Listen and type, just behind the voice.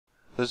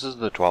This is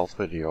the 12th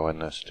video in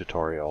this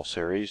tutorial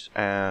series,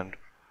 and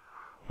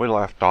we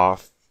left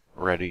off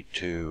ready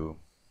to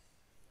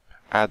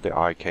add the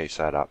IK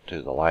setup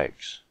to the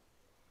legs.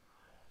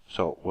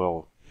 So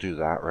we'll do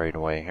that right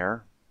away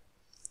here.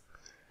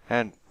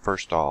 And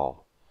first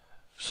I'll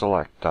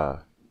select the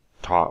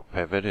top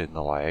pivot in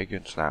the leg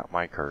and snap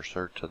my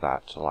cursor to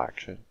that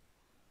selection.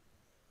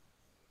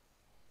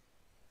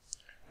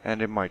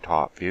 And in my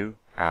top view,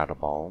 add a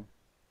bone.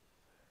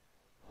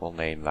 We'll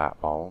name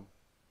that bone.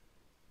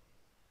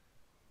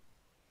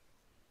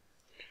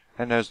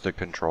 And as the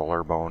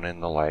controller bone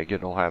in the leg,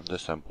 it'll have the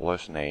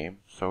simplest name,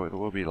 so it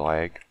will be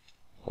leg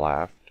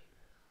left.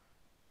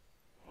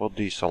 We'll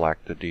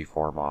deselect the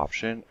deform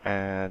option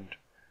and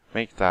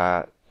make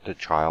that the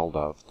child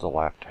of the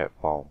left hip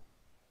bone.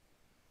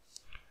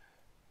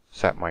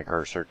 Set my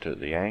cursor to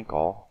the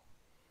ankle.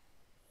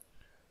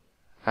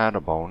 Add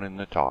a bone in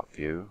the top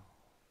view.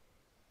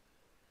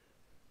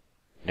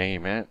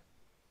 Name it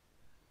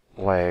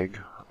leg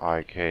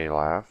IK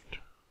left.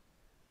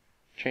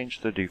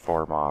 Change the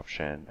deform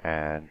option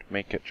and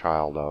make it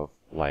child of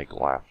leg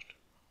left.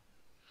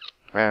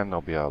 And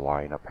there'll be a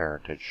line of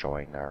parentage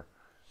showing there.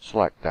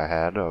 Select the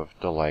head of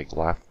the leg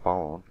left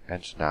bone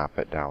and snap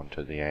it down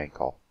to the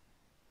ankle.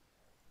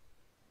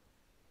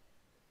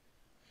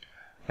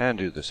 And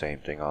do the same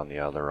thing on the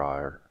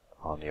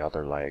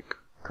other leg.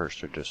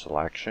 Cursor to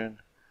selection.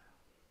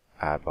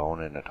 Add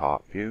bone in the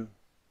top view.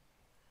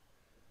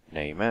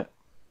 Name it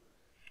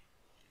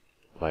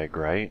leg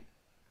right.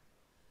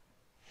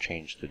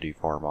 Change the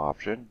deform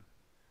option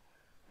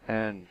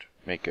and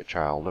make it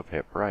child of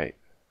hip right.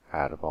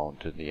 Add a bone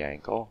to the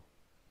ankle.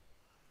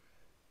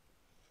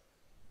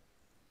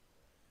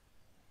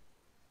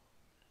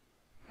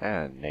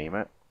 And name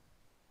it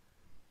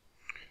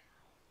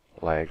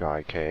leg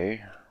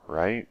IK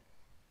right.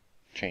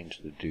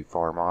 Change the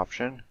deform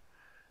option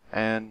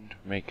and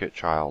make it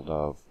child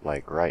of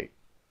leg right.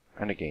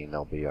 And again,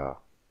 there'll be a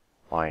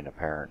line of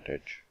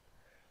parentage.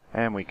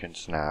 And we can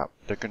snap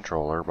the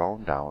controller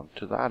bone down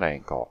to that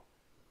ankle.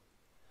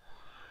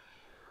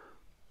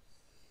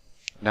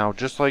 Now,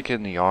 just like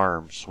in the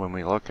arms, when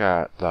we look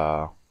at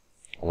the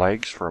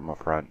legs from a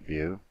front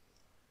view,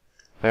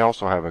 they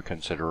also have a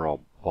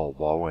considerable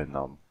bow in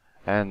them.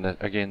 And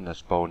again,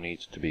 this bow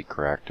needs to be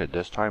corrected.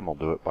 This time we'll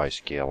do it by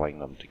scaling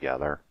them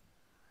together.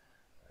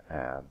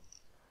 And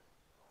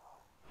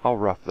I'll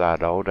rough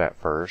that out at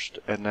first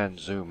and then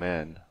zoom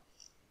in.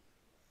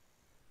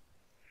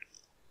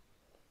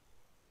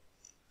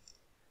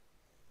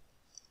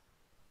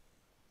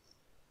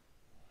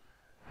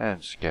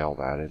 And scale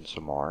that in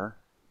some more.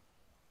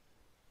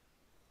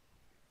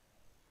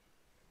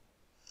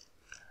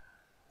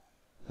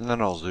 And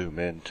then I'll zoom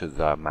in to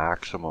the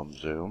maximum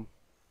zoom.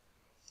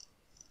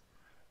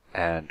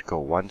 And go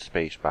one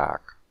space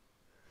back.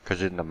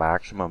 Because in the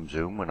maximum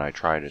zoom, when I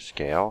try to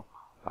scale,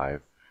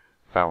 I've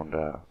found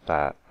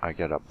that I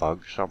get a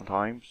bug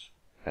sometimes.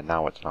 And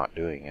now it's not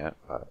doing it,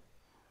 but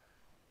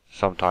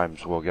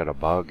sometimes we'll get a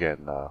bug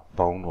and the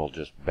bone will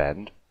just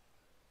bend.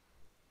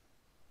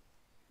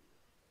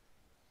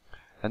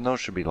 And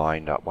those should be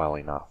lined up well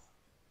enough.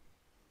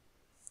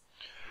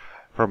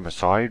 From a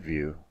side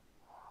view,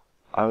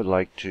 I would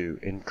like to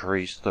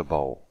increase the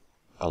bow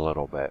a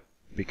little bit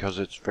because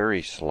it's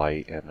very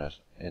slight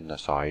in the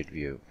side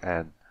view,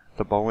 and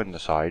the bow in the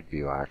side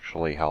view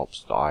actually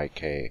helps the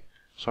IK,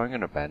 so I'm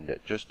going to bend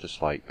it just a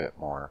slight bit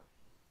more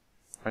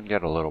and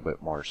get a little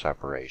bit more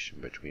separation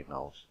between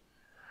those.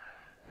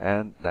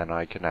 And then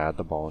I can add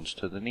the bones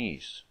to the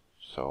knees.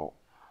 So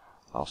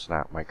I'll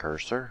snap my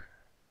cursor.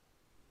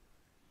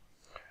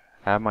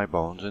 Add my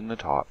bones in the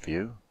top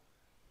view.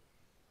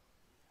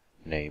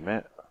 Name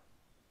it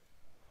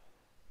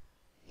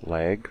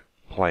leg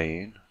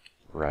plain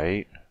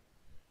right.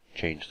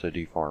 Change the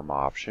deform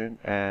option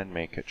and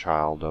make it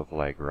child of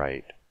leg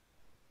right.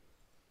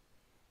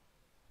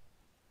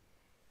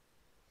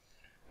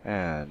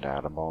 And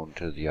add a bone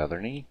to the other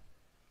knee.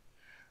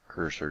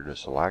 Cursor to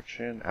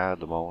selection. Add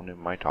the bone in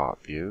my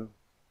top view.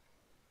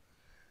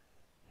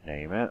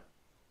 Name it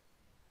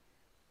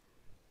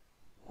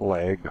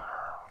leg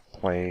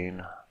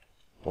plain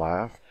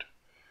left.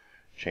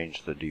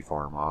 Change the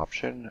deform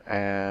option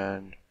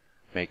and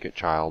make it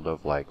child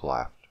of leg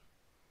left.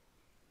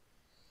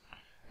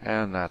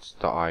 And that's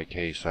the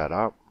IK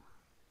setup.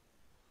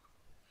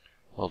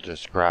 We'll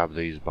just grab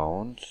these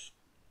bones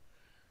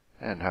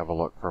and have a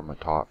look from a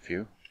top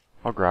view.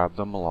 I'll grab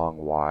them along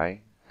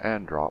Y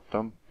and drop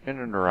them in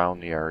and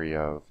around the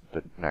area of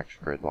the next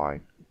grid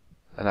line.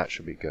 And that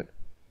should be good.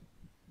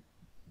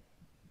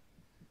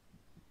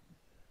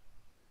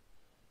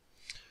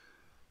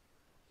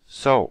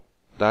 So,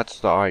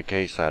 that's the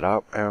IK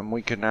setup, and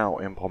we can now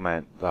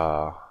implement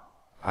the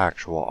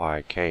actual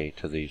IK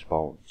to these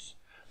bones.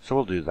 So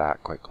we'll do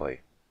that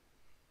quickly.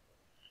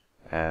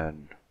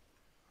 And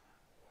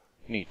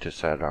need to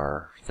set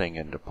our thing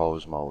into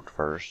pose mode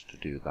first to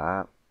do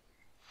that.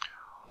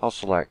 I'll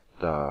select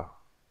the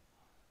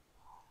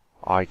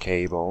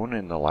IK bone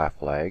in the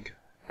left leg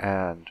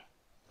and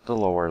the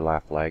lower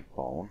left leg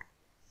bone.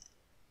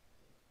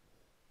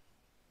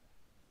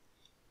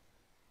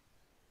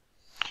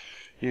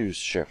 use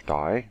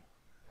Shift-I,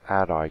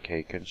 add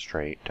IK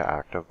constraint to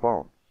active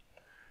bone,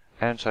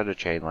 and set a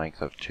chain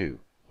length of 2,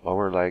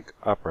 lower leg,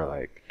 upper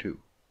leg, 2.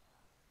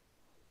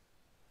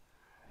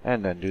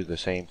 And then do the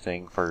same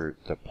thing for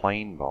the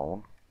plain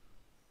bone,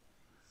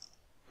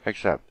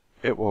 except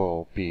it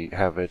will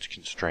have its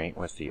constraint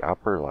with the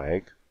upper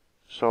leg.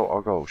 So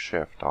I'll go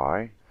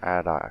Shift-I,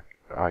 add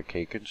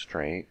IK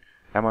constraint,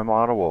 and my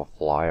model will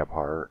fly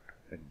apart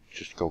and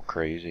just go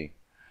crazy.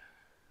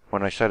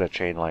 When I set a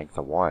chain length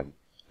of 1,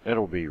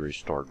 it'll be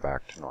restored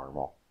back to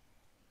normal.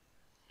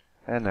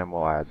 And then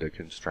we'll add the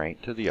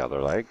constraint to the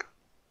other leg.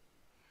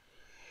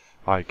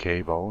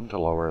 IK bone to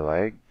lower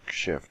leg,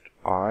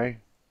 Shift-I,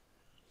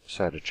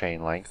 set a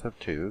chain length of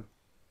 2.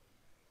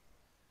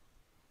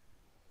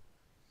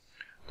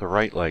 The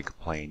right leg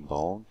plain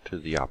bone to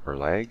the upper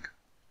leg,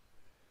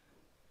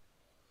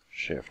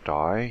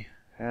 Shift-I,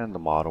 and the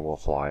model will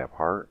fly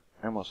apart,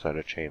 and we'll set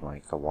a chain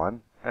length of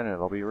 1, and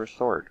it'll be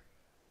restored.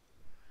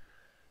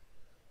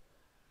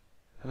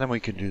 And then we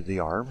can do the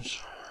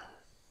arms.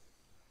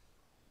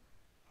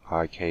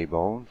 IK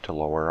bone to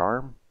lower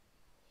arm,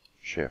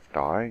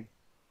 Shift-I,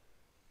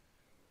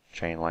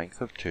 chain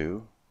length of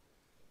 2.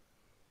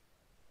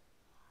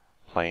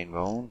 Plain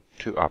bone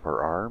to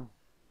upper arm,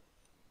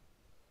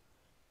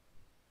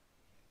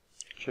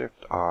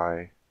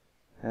 Shift-I,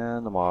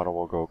 and the model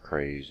will go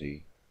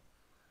crazy.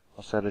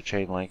 I'll set a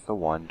chain length of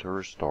 1 to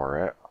restore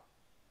it,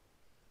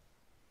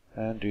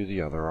 and do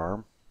the other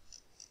arm.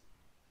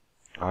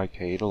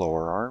 IK to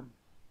lower arm,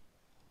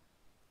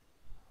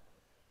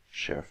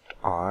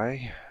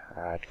 Shift-I,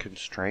 add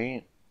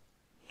constraint,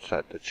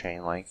 set the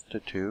chain length to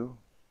 2,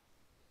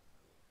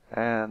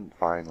 and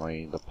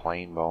finally the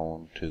plain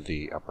bone to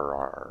the upper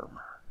arm.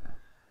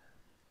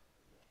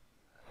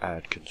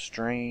 Add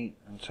constraint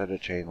and set a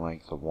chain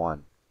length of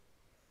 1.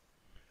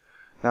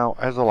 Now,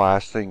 as the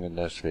last thing in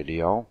this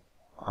video,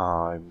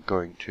 I'm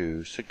going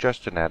to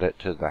suggest an edit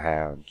to the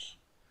hands.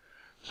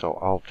 So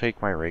I'll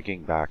take my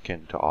rigging back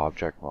into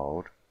object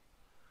mode,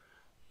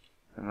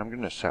 and I'm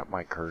going to set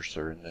my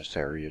cursor in this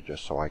area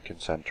just so I can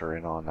center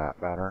in on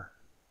that better.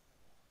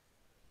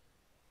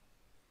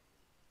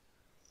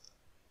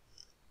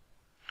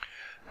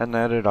 And the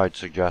edit I'd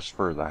suggest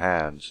for the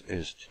hands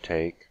is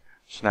to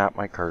snap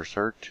my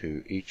cursor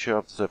to each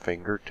of the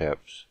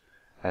fingertips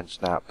and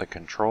snap the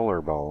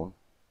controller bone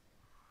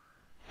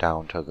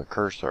down to the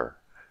cursor,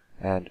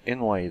 and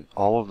inlay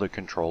all of the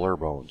controller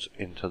bones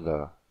into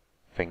the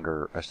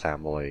finger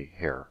assembly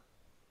here.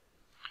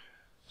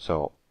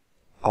 So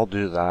I'll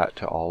do that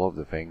to all of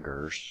the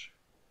fingers,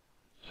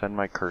 send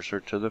my cursor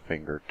to the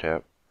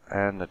fingertip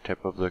and the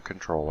tip of the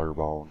controller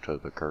bone to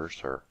the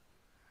cursor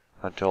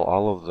until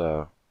all of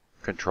the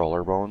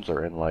controller bones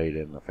are inlaid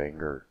in the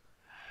finger.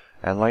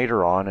 And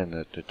later on in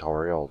the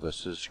tutorial,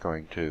 this is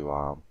going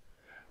to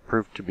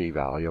prove to be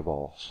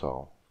valuable.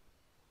 So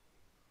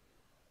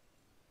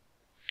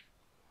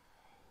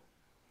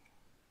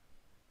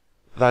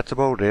that's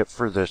about it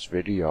for this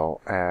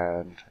video,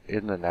 and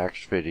in the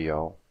next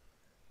video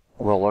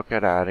we'll look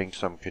at adding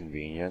some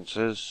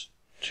conveniences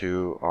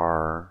to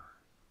our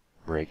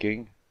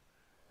rigging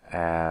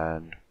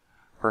and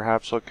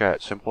perhaps look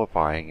at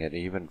simplifying it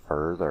even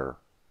further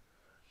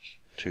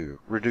to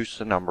reduce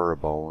the number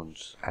of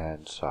bones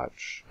and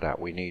such that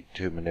we need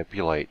to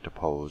manipulate to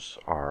pose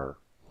our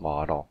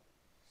model.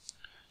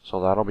 So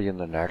that'll be in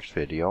the next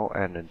video,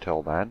 and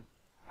until then,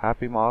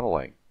 happy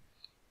modeling.